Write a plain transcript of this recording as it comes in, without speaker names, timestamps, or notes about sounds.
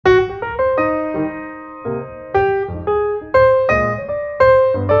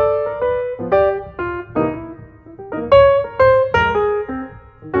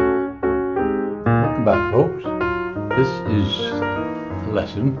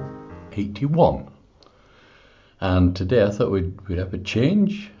lesson 81, and today I thought we'd have a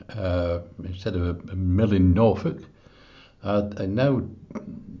change. Instead of a mill in Norfolk, I now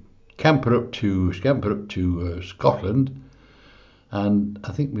scamper up to Scotland, and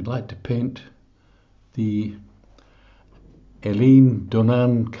I think we'd like to paint the Eilean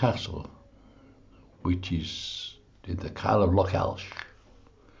Donon Castle, which is in the Isle of Lochs.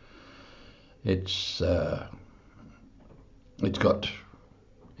 It's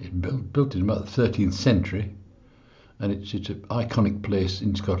built in about the 13th century, and it's an iconic place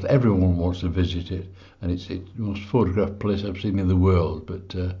in Scotland. Everyone wants to visit it, and it's the most photographed place I've seen in the world.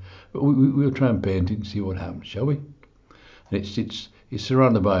 But we'll try and paint it and see what happens, shall we? And it's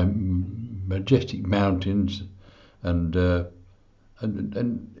surrounded by majestic mountains, and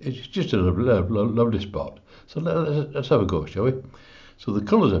it's just a lovely spot. So let's have a go, shall we? So the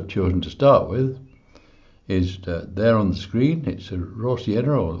colours I've chosen to start with is there on the screen. It's a raw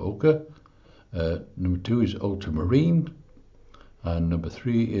sienna or ochre. Number 2 is ultramarine, and number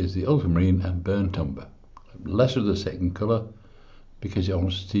 3 is the ultramarine and burnt umber. Less of the second colour because I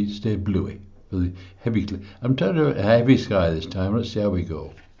want to stay bluey. For the heavy, I'm trying to do a heavy sky this time. Let's see how we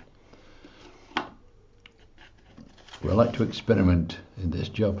go. We like to experiment in this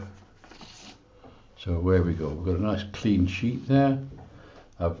job. So where we go, we've got a nice clean sheet there.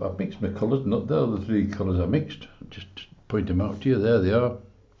 I've mixed my colours. Not the other 3 colours I mixed. Just point them out to you. There they are.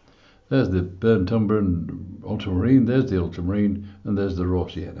 There's the burnt umber and ultramarine. There's the ultramarine, and there's the raw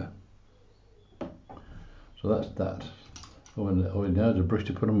sienna. So that's that. Oh, and now there's a brush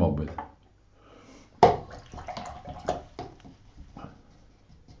to put them on with.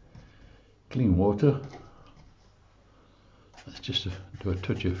 Clean water. Let's just do a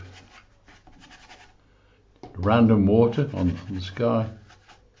touch of random water on the sky,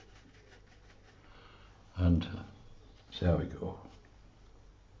 and see how we go.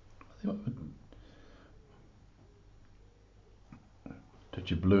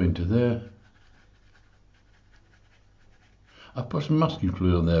 Touch of blue into there. I've put some masking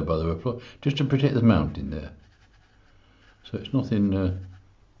fluid on there, by the way, just to protect the mountain there. So it's nothing.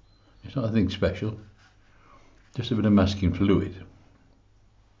 It's not anything special. Just a bit of masking fluid.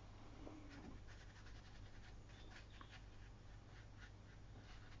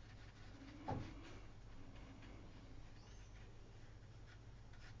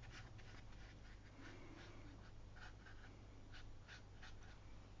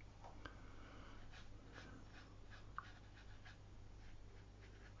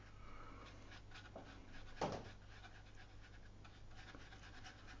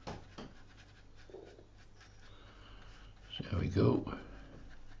 There we go.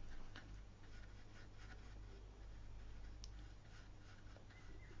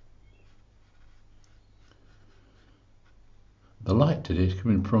 The light today is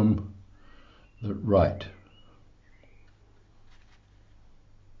coming from the right.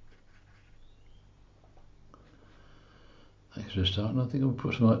 Thanks for starting. I think I'll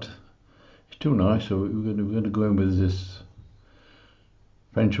put some light. It's too nice, so we're going to go in with this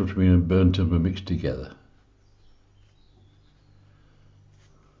French ultramarine and burnt umber mixed together.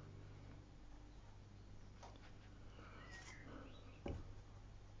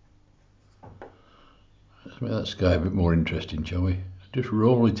 Let's make that sky a bit more interesting, shall we? Just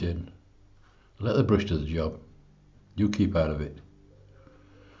roll it in. Let the brush do the job. You keep out of it.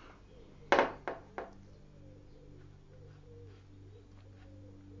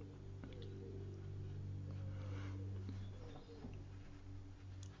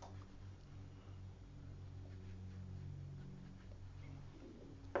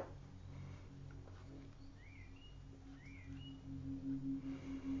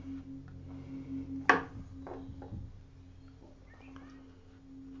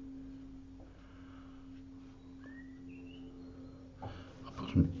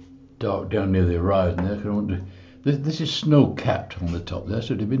 Dark down near the horizon there. I want to, this is snow capped on the top there,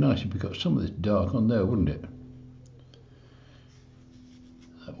 so it'd be nice if we got some of this dark on there, wouldn't it?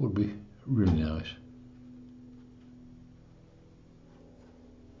 That would be really nice.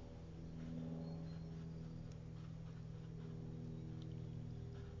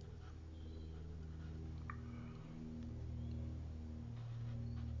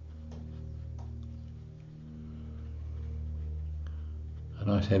 A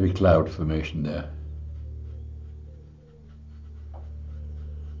nice heavy cloud formation there.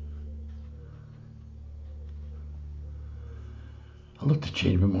 I love to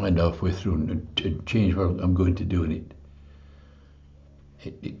change my mind halfway through and change what I'm going to do in it.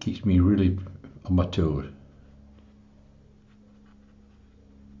 It keeps me really on my toes.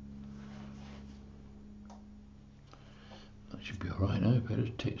 should be all right now. Better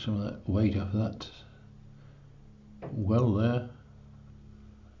take some of that weight off of that well there.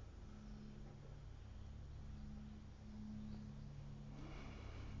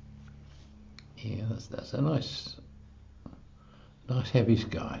 Yeah, that's a nice heavy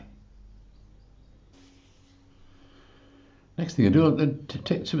sky. Next thing I do, to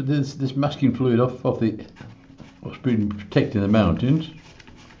take some of this masking fluid off what's been protecting the mountains.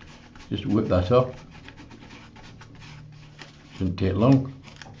 Just whip that off. Shouldn't take long.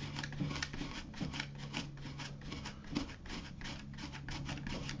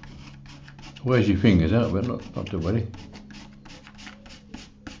 Wears your fingers out, but not to worry.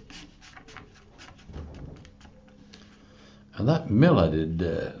 And that mill I did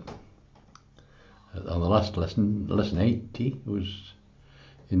on the last lesson, lesson 80, was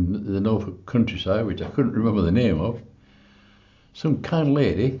in the Norfolk countryside, which I couldn't remember the name of. Some kind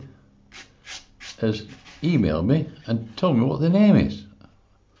lady has emailed me and told me what the name is,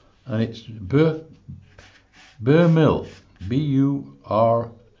 and it's Burr Mill, B-U-R-G-H,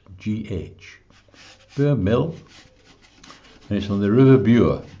 Burr Mill, and it's on the River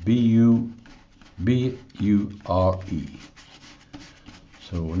Bure, B-U-B-U-R-E.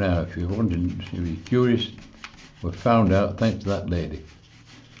 So now, if you're wondering, if you're curious, we've found out thanks to that lady,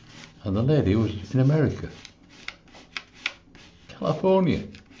 and the lady was in America, California.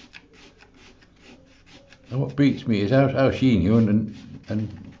 And what beats me is how she knew, and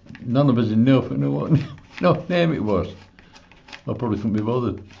none of us in Norfolk knew what name it was. I probably couldn't be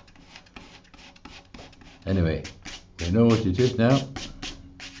bothered. Anyway, we know what it is now.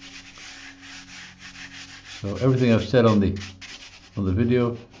 So everything I've said on the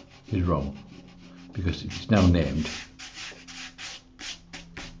video is wrong, because it's now named.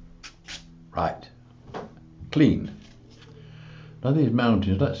 Right. Clean. Now these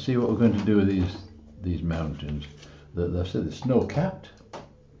mountains, let's see what we're going to do with these mountains. They've said they're snow capped,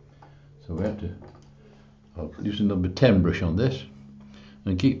 so we have to. I'll use a number 10 brush on this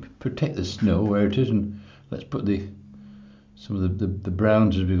and protect the snow where it is, and let's put some of the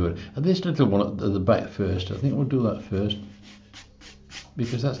browns as we go. And this little one at the back first, I think we'll do that first,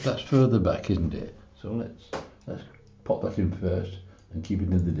 because that's further back, isn't it? So let's pop that in first and keep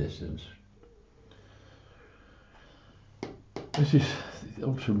it in the distance. This is the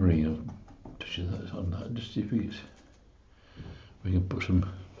ultramarine. I'll touch that on that, just see if we can put some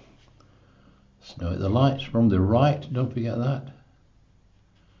snow. The light's from the right, don't forget that.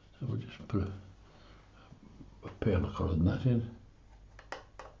 So we'll just put a paler colour than that in.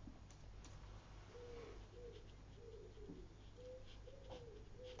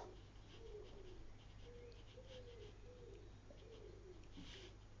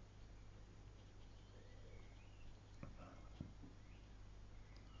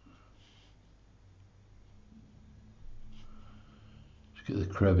 Just get the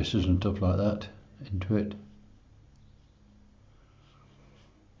crevices and stuff like that into it.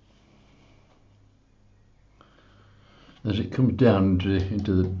 As it comes down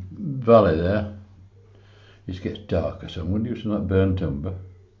into the valley there, it gets darker, so I'm going to use some of that burnt umber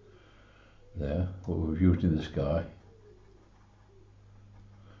there, what we've used in the sky.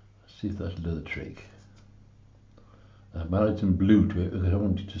 Let's see if that'll do the trick. I've added some blue to it because I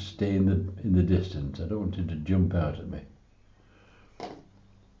want it to stay in the distance. I don't want it to jump out at me. So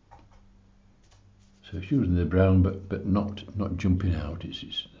it's using the brown, but not jumping out. It's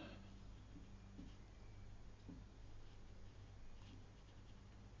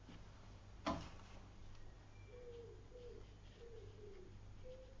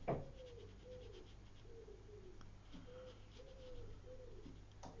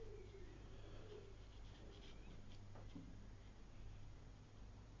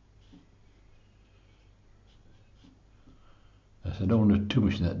I don't want to too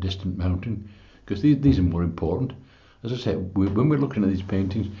much in that distant mountain, because these are more important. As I said, when we're looking at these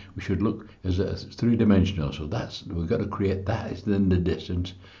paintings, we should look as three-dimensional. So we've got to create that is then the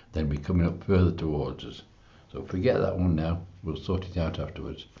distance, then we're coming up further towards us. So forget that one now. We'll sort it out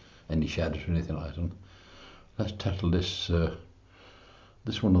afterwards. Any shadows or anything like that. Let's tackle this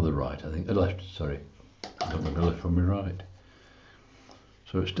one on the right. I think left. Sorry, I don't know the left from the right.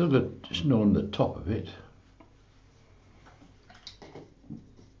 So it's still got snow on the top of it,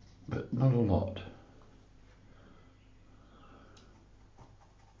 but not a lot.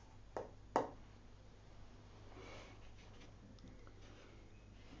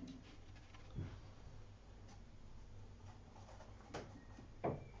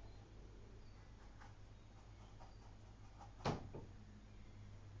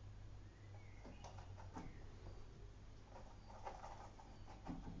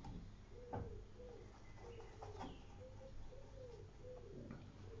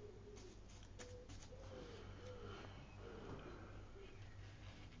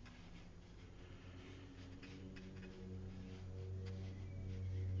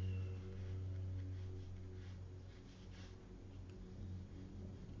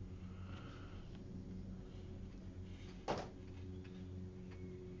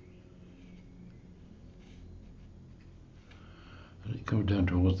 Go down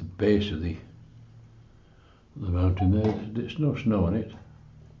towards the base of the mountain there. There's no snow on it,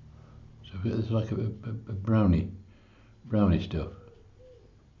 so it's like a brownie stuff.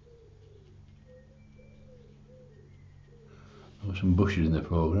 There's some bushes in the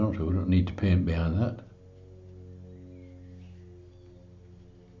foreground, so we don't need to paint behind that.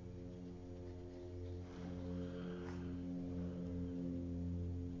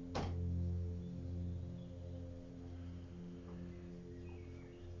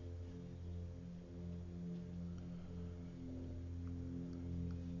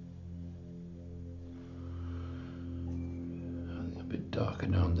 A bit darker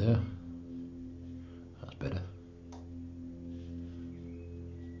down there. That's better.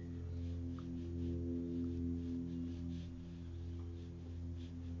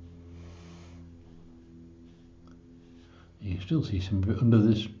 You can still see some under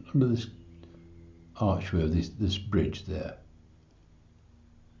this archway of this bridge there.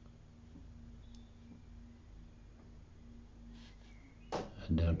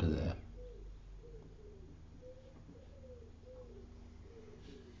 And down to there.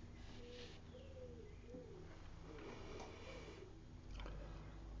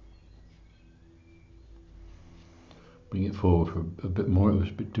 Bring it forward for a bit more. It was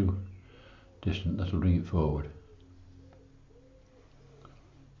a bit too distant. That'll bring it forward.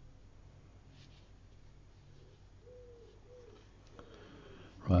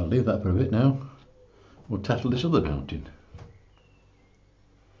 Right, I'll leave that for a bit now. We'll tackle this other mountain.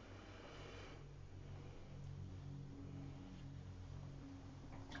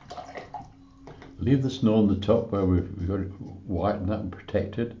 Leave the snow on the top where we've got it white and that and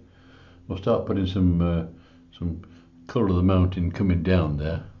protected. We'll start putting some colour of the mountain coming down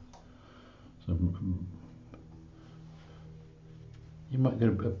there. You might get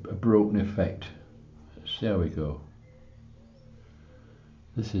a broken effect. Let's see how we go.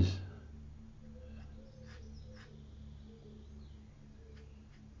 This is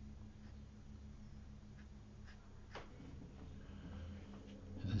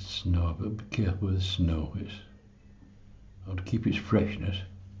snow, but be careful with the snow. It's how to keep its freshness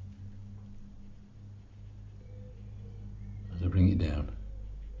as I bring it down.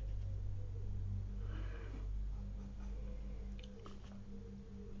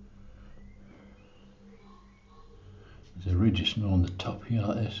 There's a ridge of snow on the top here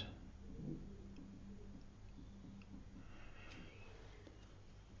like this.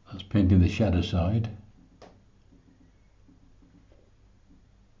 That's painting the shadow side.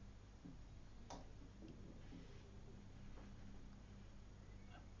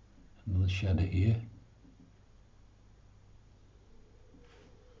 Another shadow here.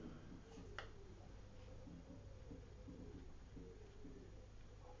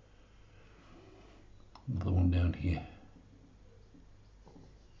 Another one down here.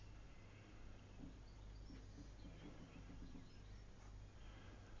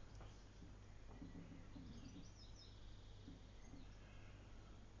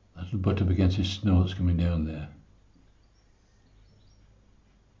 That'll butt up against this snow that's coming down there.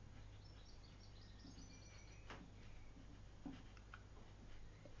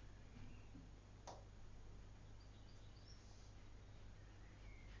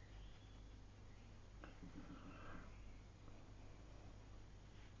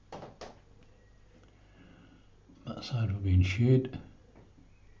 That side will be in shade.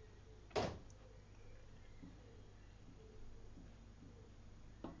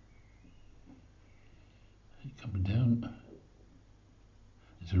 Coming down,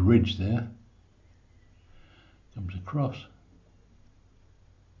 there's a ridge there, comes across,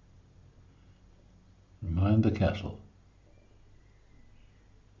 behind the castle.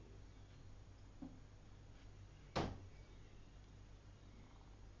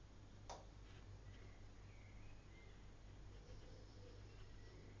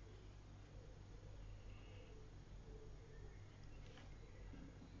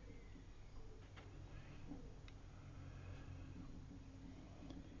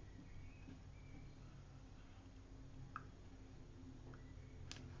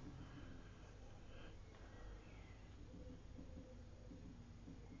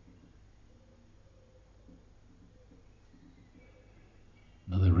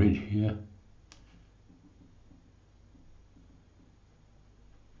 Another ridge here.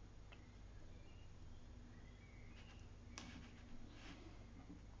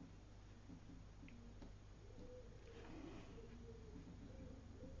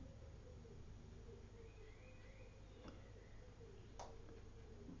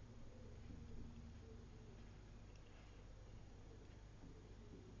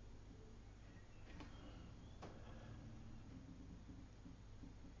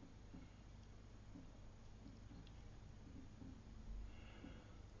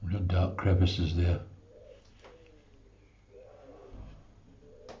 dark crevices there.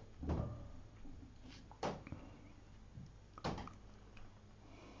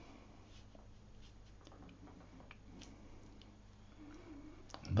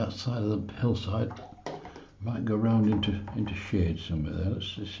 That side of the hillside might go round into shade somewhere there.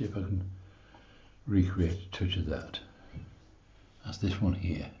 Let's just see if I can recreate a touch of that. That's this one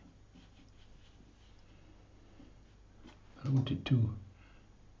here. I don't want it too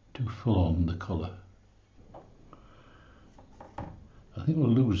full on the colour. I think we'll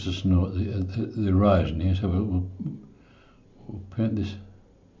lose the snow at the horizon here, so we'll paint this.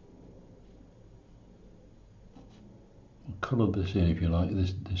 We'll colour this in, if you like,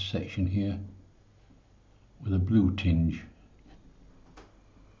 this section here with a blue tinge.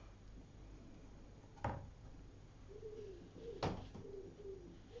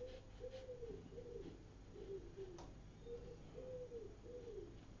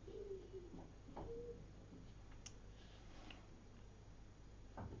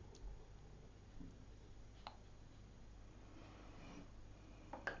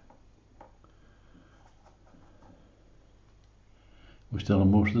 We're still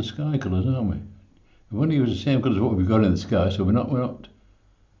on most of the sky colours, aren't we? We've only used the same colours as what we've got in the sky, so we're not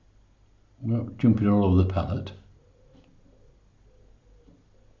jumping all over the palette.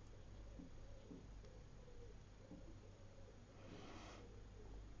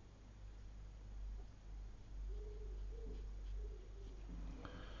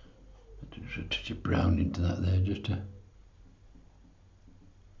 Just a touch of brown into that there, just to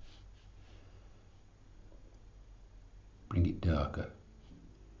bring it darker.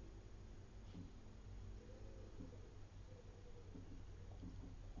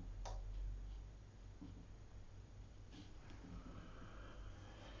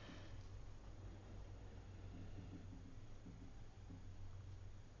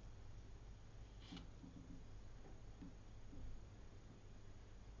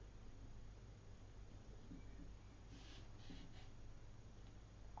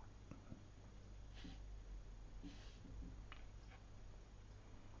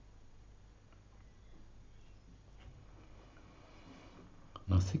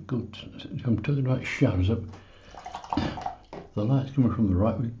 I think I'm talking about shadows. The light's coming from the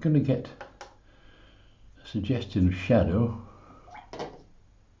right. We're going to get a suggestion of shadow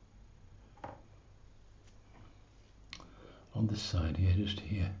on this side here, just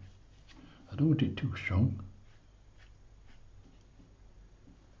here. I don't want it too strong.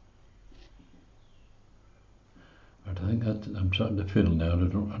 But I think I'm starting to fiddle now.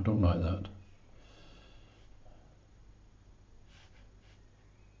 I don't like that.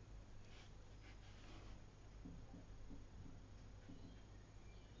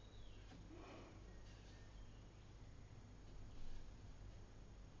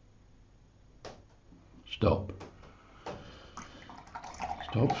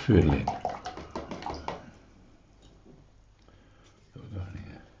 Stop fiddling.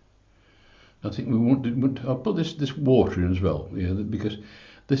 I think we want I'll put this water in as well, yeah, because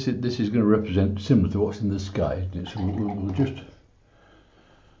this is going to represent similar to what's in the sky, isn't it? So we'll just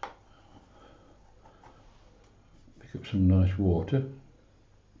pick up some nice water.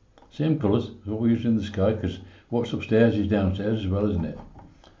 Same colours as what we used in the sky, because what's upstairs is downstairs as well, isn't it?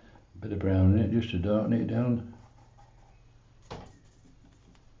 A bit of brown in it, just to darken it down.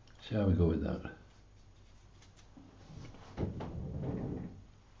 See how we go with that.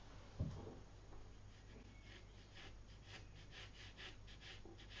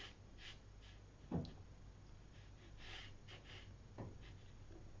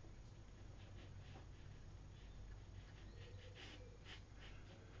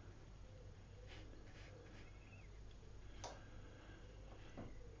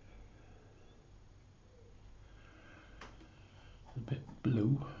 A bit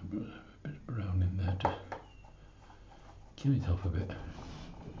blue, a bit of brown in there to kill it off a bit.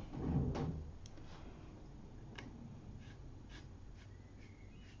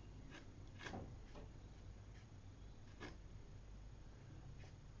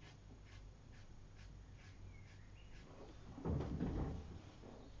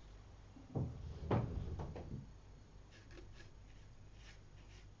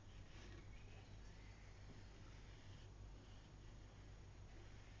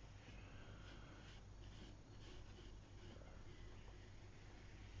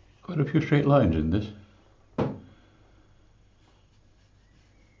 Quite a few straight lines in this.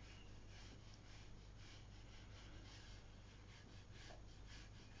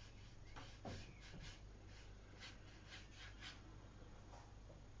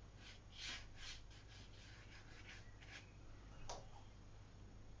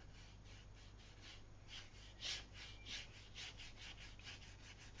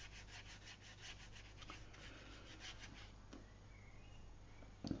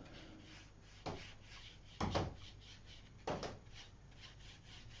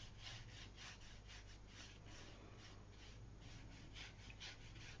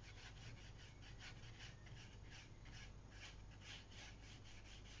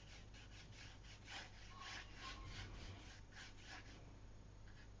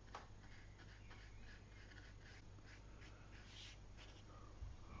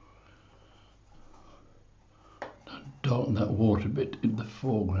 darken that water a bit in the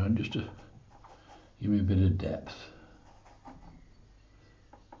foreground just to give me a bit of depth.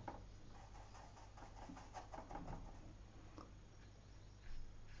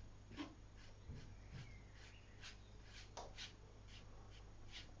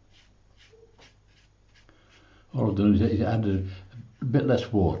 All I've done is added a bit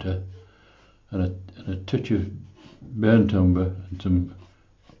less water and a touch of burnt umber and some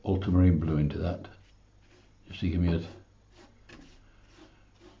ultramarine blue into that, just to give me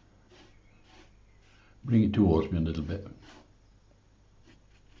bring it towards me a little bit.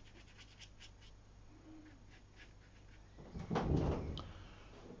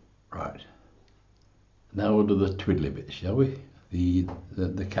 Right, now we'll do the twiddly bits, shall we? The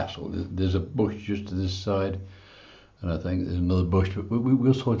castle. There's a bush just to this side, and I think there's another bush, but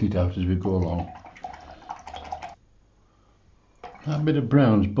we'll sort it out as we go along. That bit of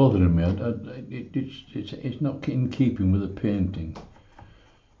brown's bothering me. It's not in keeping with the painting,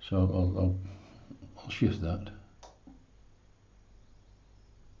 so I'll shift that.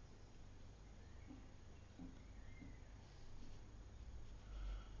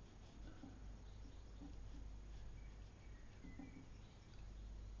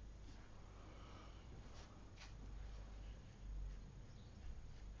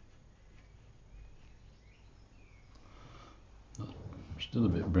 Still a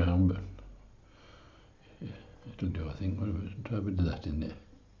bit brown, but it'll do, I think. Try a bit of that in there.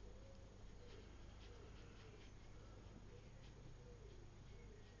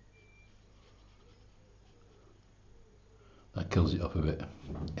 That kills it off a bit.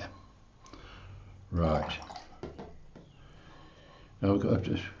 Yeah. Right. Now we've got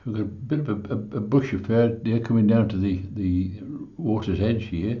a bit of a bush affair there coming down to the water's edge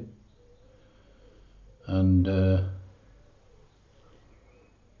here, and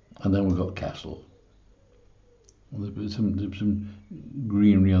then we've got castle. Well, there's some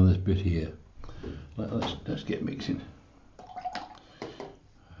greenery on this bit here. Let's get mixing.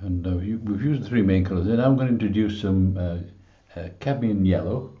 And we've used the three main colours. Then I'm going to introduce some cadmium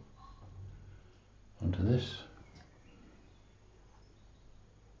yellow onto this.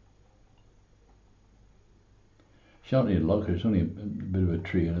 Shan't need a lot because it's only a bit of a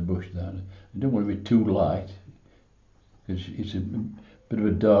tree and a bush there. I don't want it to be too light because it's a bit of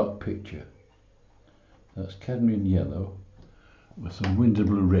a dark picture. That's cadmium yellow with some winter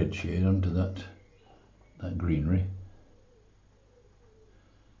blue red shade onto that greenery.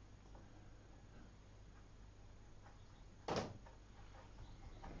 A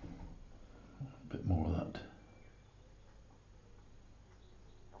bit more of that.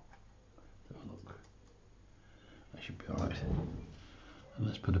 Have a look. That should be alright. And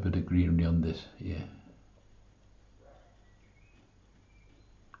let's put a bit of greenery on this here.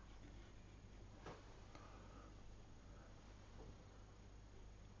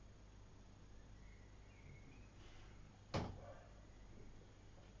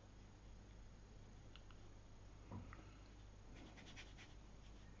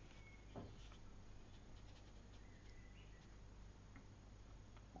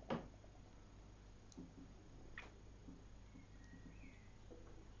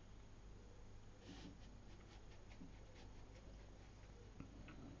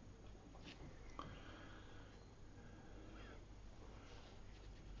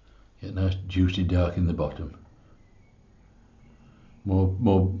 Get nice juicy dark in the bottom. More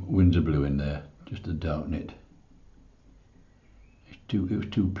Windsor blue in there, just to darken it. It was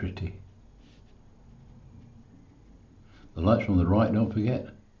too pretty. The light's from the right, don't forget.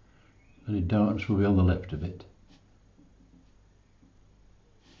 Any darkness will be on the left of it.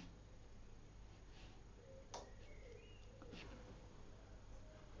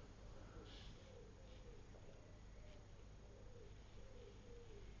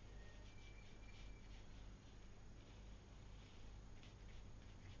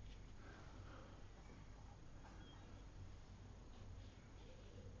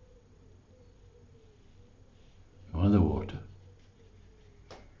 The water.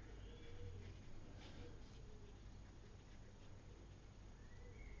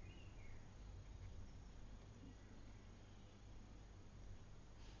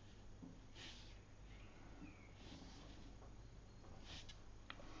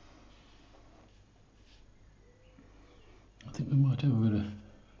 I think we might have a bit of...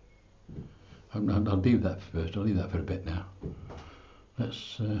 I'll leave that first. I'll leave that for a bit now.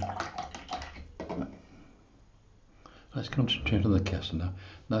 Let's concentrate on the castle now.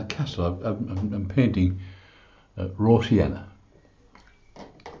 Now, castle, I'm painting raw sienna.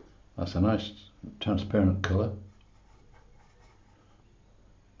 That's a nice transparent colour.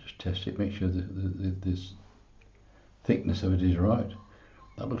 Just test it, make sure that there's thickness of it is right.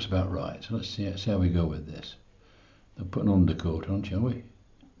 That looks about right. So let's see how we go with this. I'll put an undercoat on, shall we?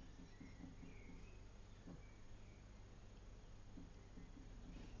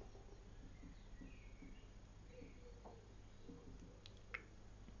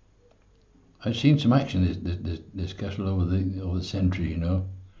 I've seen some action this castle over the centuries, you know.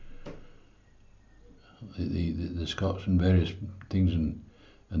 The Scots and various things,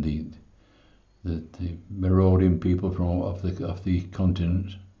 and the marauding people from off the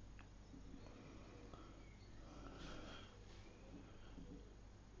continent.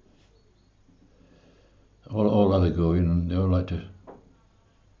 All Allegorian, and they all like to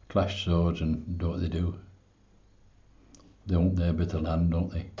clash swords and do what they do. They want their bit of land,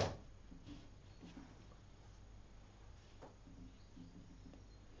 don't they?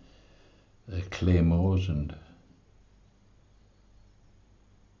 Their claymores and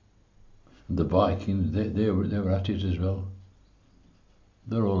the Vikings, they were at it as well.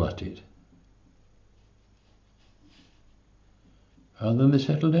 They're all at it. And then they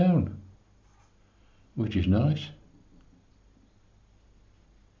settle down, which is nice.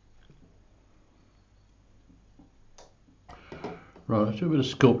 Right, let's do a bit of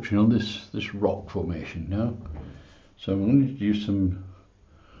sculpturing on this rock formation now. So I'm going to use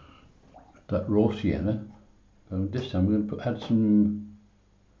that raw sienna. And this time I'm going to add some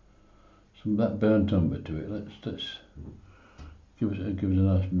of that burnt umber to it. Let's give us a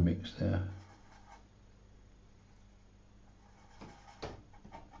nice mix there.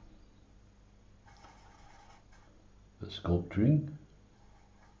 The sculpturing.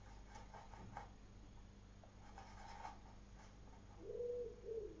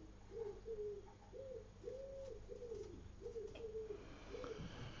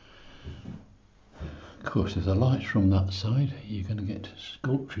 Of course, if the light's from that side, you're going to get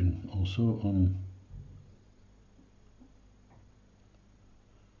sculpturing also on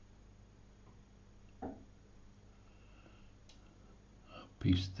a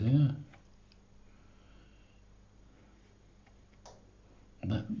piece there.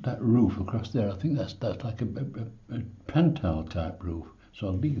 That roof across there, I think that's like a pantile type roof. So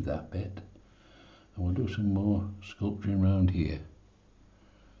I'll leave that bit, and we'll do some more sculpturing around here.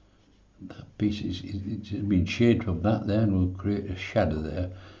 That piece it's been shaded from that there, and we'll create a shadow there.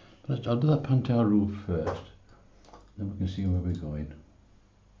 But I'll do that pantile roof first, then we can see where we're going.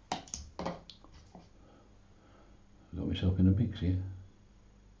 I've got myself in a mix here.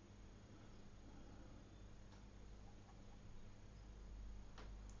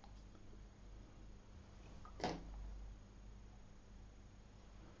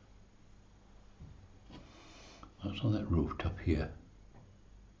 That's on that rooftop here.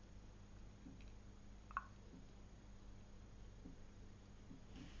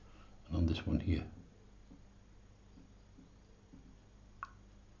 And on this one here.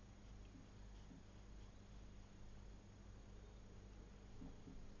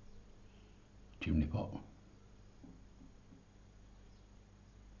 Chimney pot.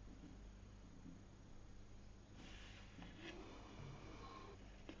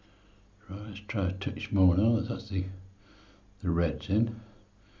 Right, let's try a touch more now. That's the reds in.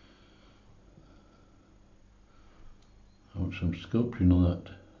 I want some sculpturing on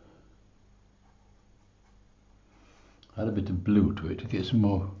that. Add a bit of blue to it to get some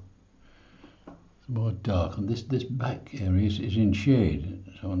more dark. And this back area is in shade,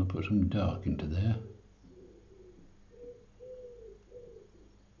 so I want to put some dark into there.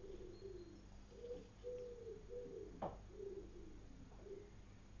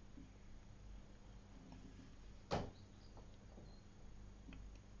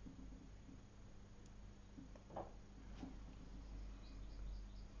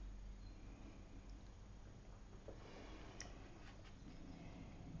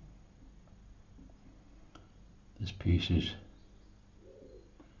 This piece is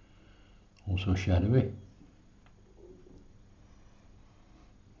also shadowy.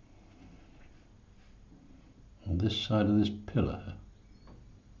 On this side of this pillar.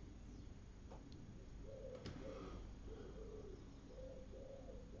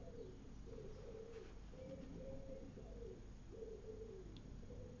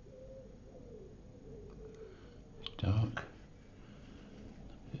 It's dark.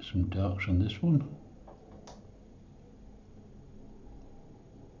 Get some darks on this one.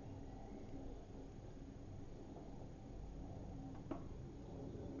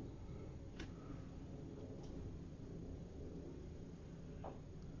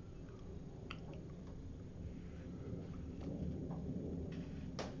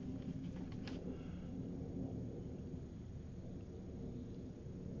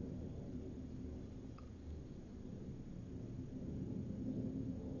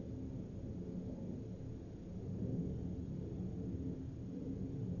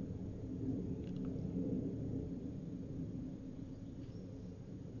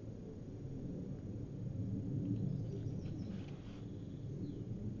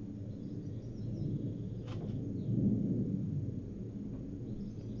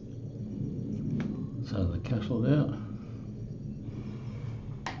 outside of the castle there.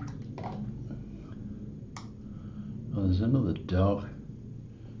 Oh, there's another dark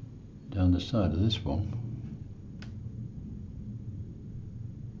down the side of this one,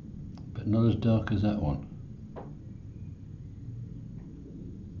 but not as dark as that one.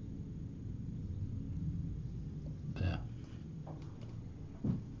 There.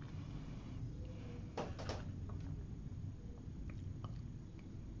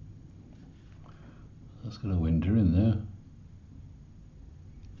 That's got a window in there.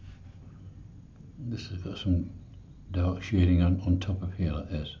 This has got some dark shading on top of here like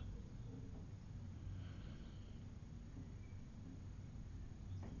this.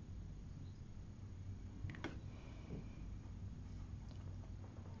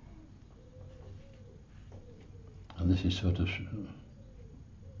 And this is sort of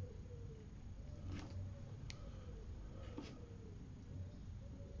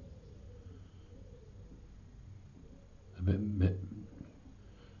a bit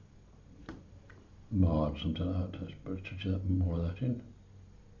marred, something like that. Let's touch that more of that in.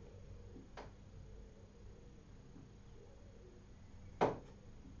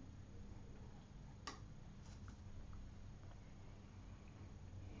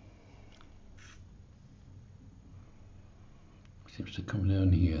 Seems to come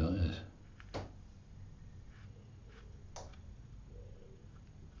down here like this.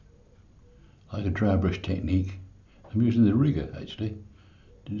 Like a dry brush technique. I'm using the rigger actually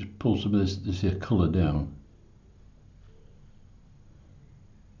to just pull some of this here colour down.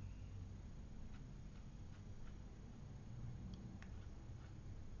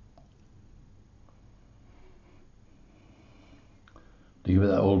 To give it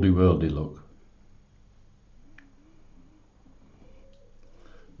that oldie worldy look.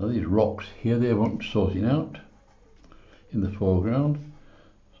 Now these rocks here, they want sorting out in the foreground.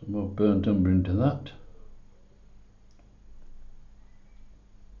 Some more burnt umber into that.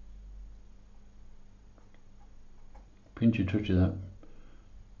 Pinch a touch of that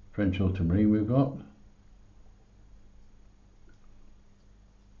French ultramarine we've got.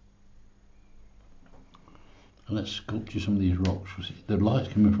 And let's sculpture some of these rocks. The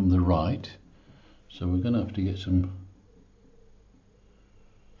light's coming from the right, so we're going to have to get some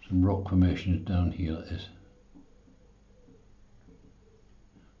rock formations down here like this,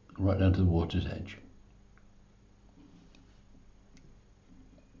 right down to the water's edge.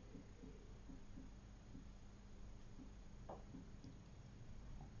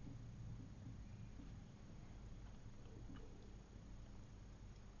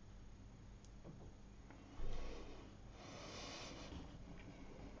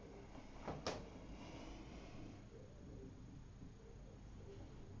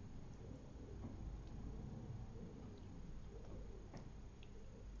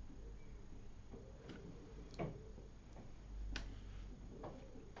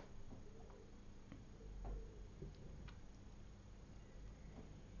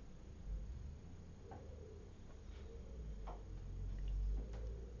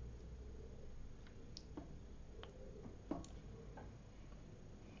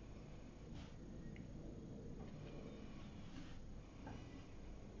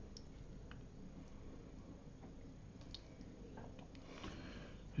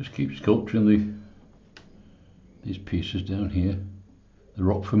 Just keep sculpturing these pieces down here, the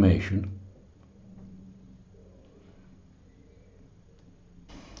rock formation.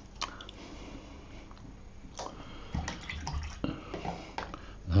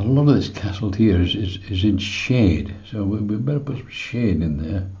 Now, a lot of this castle here is in shade, so we better put some shade in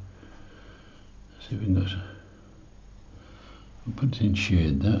there. Let's see if we can get, we'll put it in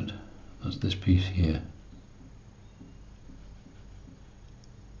shade. That's this piece here.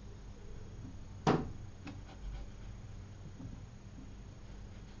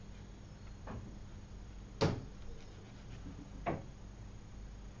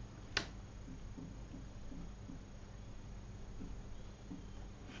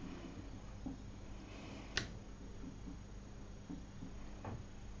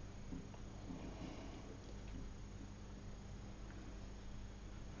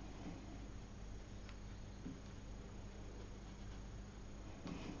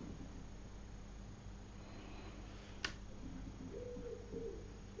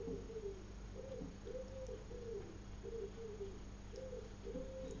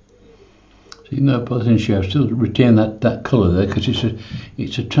 Even though I put it in shade, I still retain that colour there because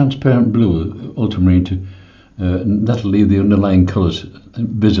it's a transparent blue ultramarine to that'll leave the underlying colours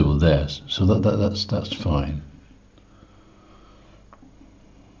visible there, so that's fine.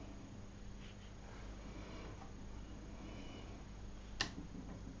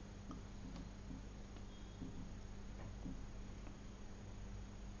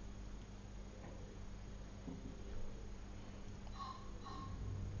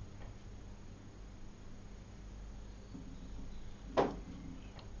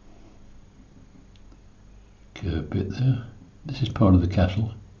 curved bit there. This is part of the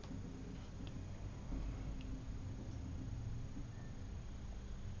castle.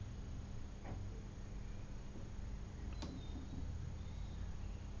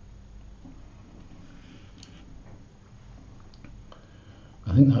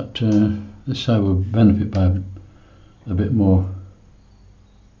 I think that this side will benefit by a bit more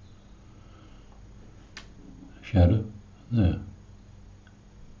shadow there.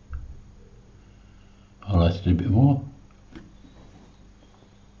 Highlighted a bit more.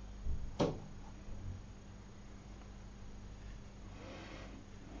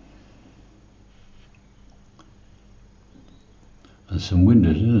 There's some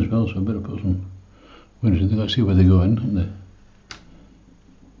windows in as well, so I better put some windows in there. Let's see where they're going, aren't they?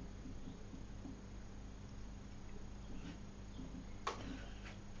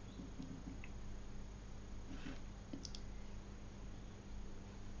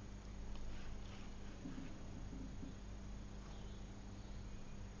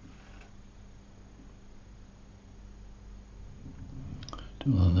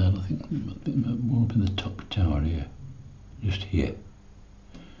 Do all that. I think more up in the top tower here, just here.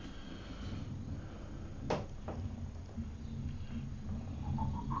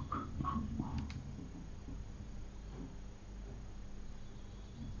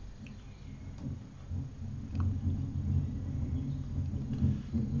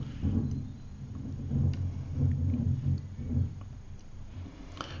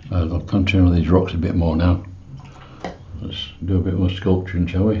 I'll contour these rocks a bit more now. Let's do a bit more sculpturing,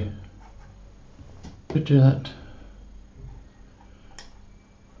 shall we? Picture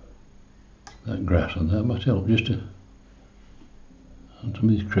that grass on that might help just to on some of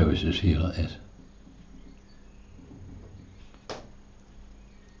these crevices here like this.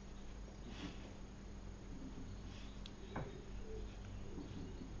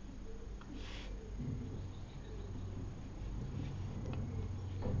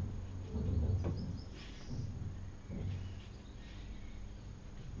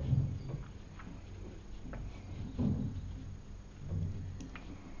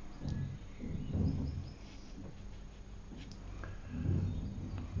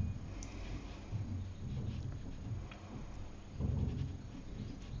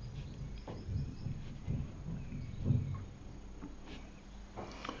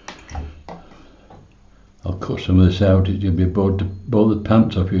 I'll cut some of this out, it'll be bored the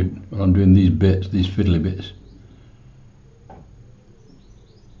pants off you when I'm doing these bits, these fiddly bits.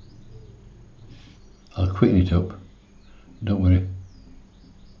 I'll quicken it up, don't worry.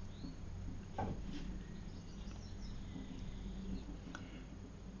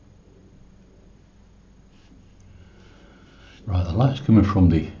 Right, the light's coming from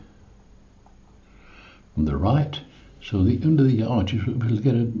the right, so under the arches we'll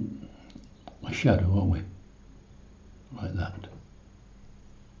get a shadow, won't we? Like that.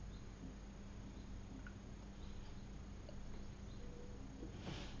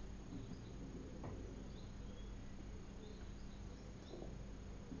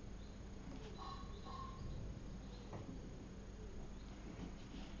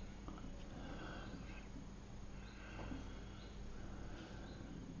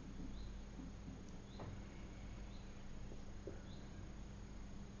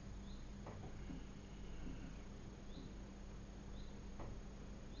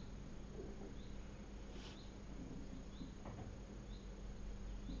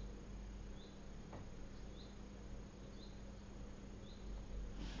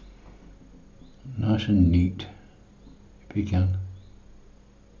 Nice and neat, if you can.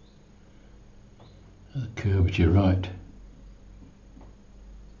 The curvature right.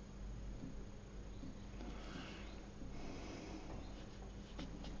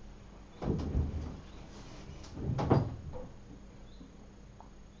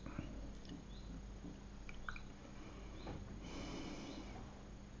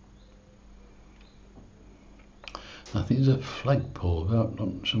 I think there's a flagpole about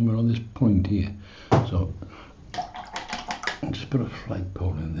somewhere on this point here, so I'll just put a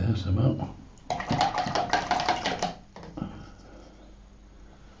flagpole in there somehow.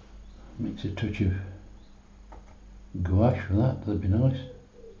 Mix a touch of gouache for that, that'd be nice.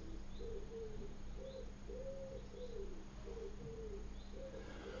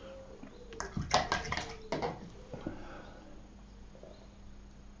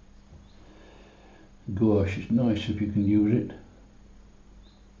 Gouache is nice if you can use it.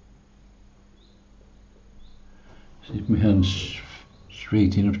 See if my hand's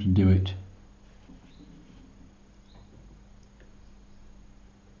straight enough to do it.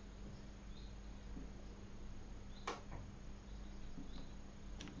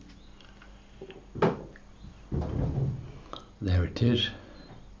 There it is.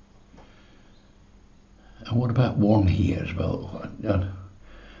 And what about one here as well? I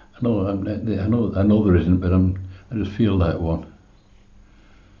know there isn't, but I just feel like one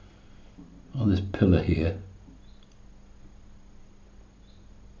on this pillar here.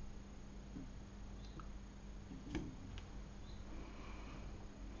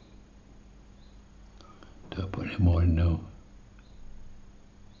 Don't put any more in now.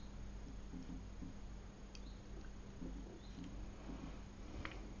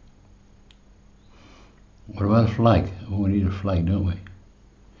 What about a flag? Oh, we need a flag, don't we?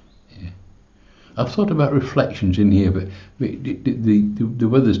 Yeah. I've thought about reflections in here, but the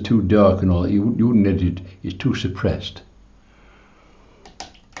weather's too dark and all that. You wouldn't edit it. It's too suppressed.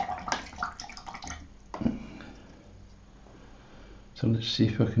 So let's see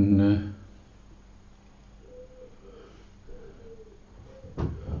if I can. No,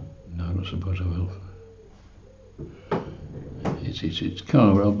 I don't suppose I will. It's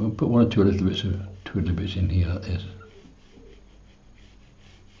kind of. I'll put one or two little bits of twiddly bits in here like this.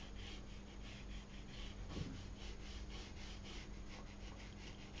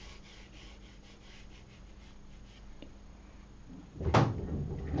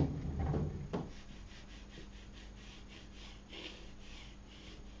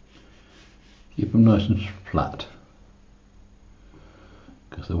 Keep them nice and flat,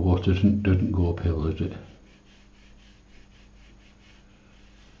 because the water doesn't go uphill, does it?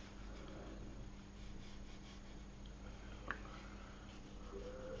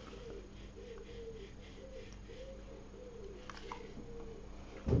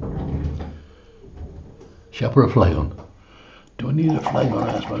 Shall I put a flag on? Do I need a flag on?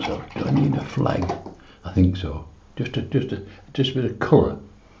 I ask myself. Do I need a flag? I think so. Just a bit of colour.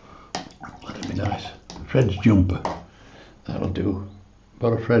 That'd be nice. Fred's jumper. That'll do.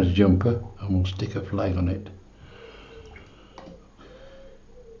 Got a Fred's jumper, and we'll stick a flag on it.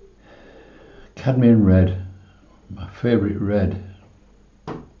 Cadmium red. My favourite red.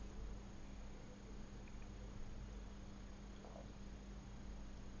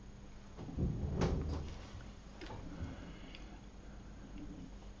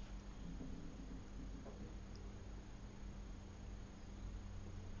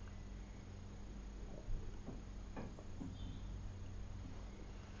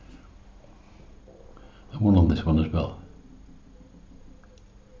 One on this one as well.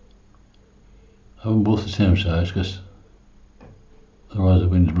 I have them both the same size, because otherwise the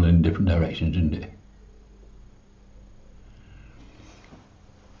wind's blowing in different directions, isn't it?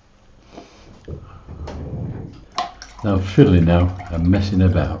 Now fiddling now and messing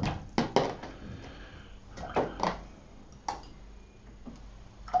about.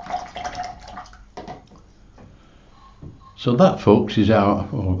 So that, folks, is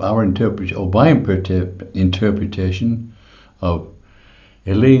our interpretation, or my interpretation of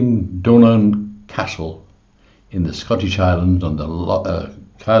Eilean Donon Castle in the Scottish Highlands on the lochs.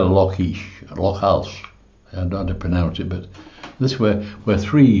 I don't know how to pronounce it, but this where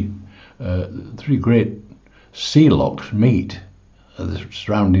three great sea lochs meet at the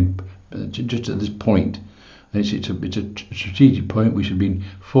surrounding, just at this point. And it's a strategic point which has been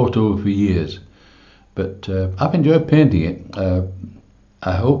fought over for years. But I've enjoyed painting it.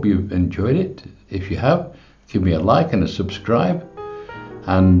 I hope you've enjoyed it. If you have, give me a like and a subscribe,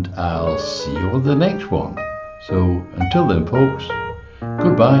 and I'll see you on the next one. So until then, folks,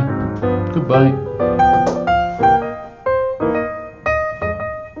 goodbye.